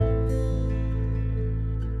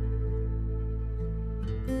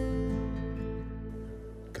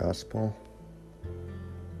Gospel,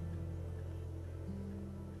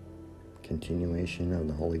 continuation of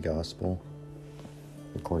the Holy Gospel,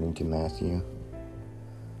 according to Matthew.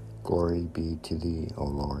 Glory be to thee, O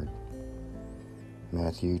Lord.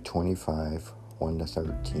 Matthew 25,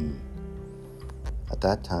 1-13. At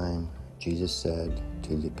that time, Jesus said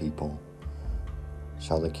to the people,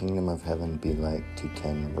 "Shall the kingdom of heaven be like to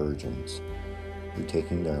 10 virgins, who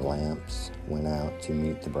taking their lamps went out to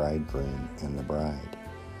meet the bridegroom and the bride?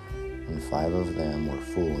 And 5 of them were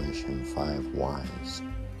foolish and 5 wise.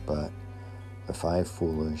 But the 5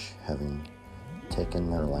 foolish, having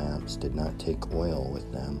taken their lamps, did not take oil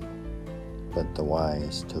with them. But the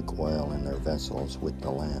wise took oil in their vessels with the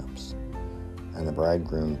lamps. And the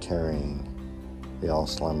bridegroom tarrying, they all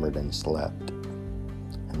slumbered and slept.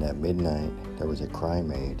 And at midnight there was a cry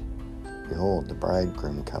made, Behold, the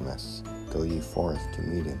bridegroom cometh, go ye forth to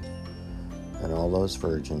meet him. And all those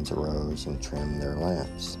virgins arose and trimmed their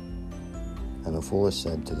lamps. And the foolish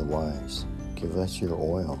said to the wise, Give us your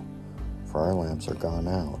oil, for our lamps are gone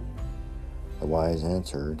out. The wise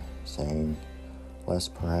answered, saying,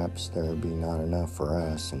 Lest perhaps there be not enough for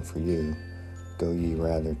us and for you, go ye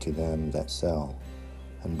rather to them that sell,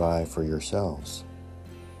 and buy for yourselves.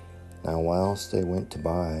 Now whilst they went to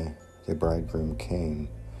buy, the bridegroom came,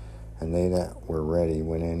 and they that were ready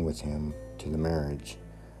went in with him to the marriage,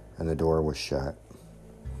 and the door was shut.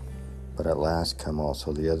 But at last come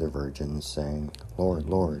also the other virgins, saying, Lord,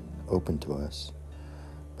 Lord, open to us.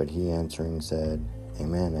 But he answering said,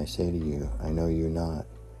 Amen, I say to you, I know you not.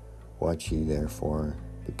 Watch ye therefore,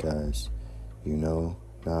 because you know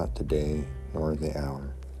not the day nor the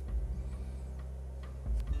hour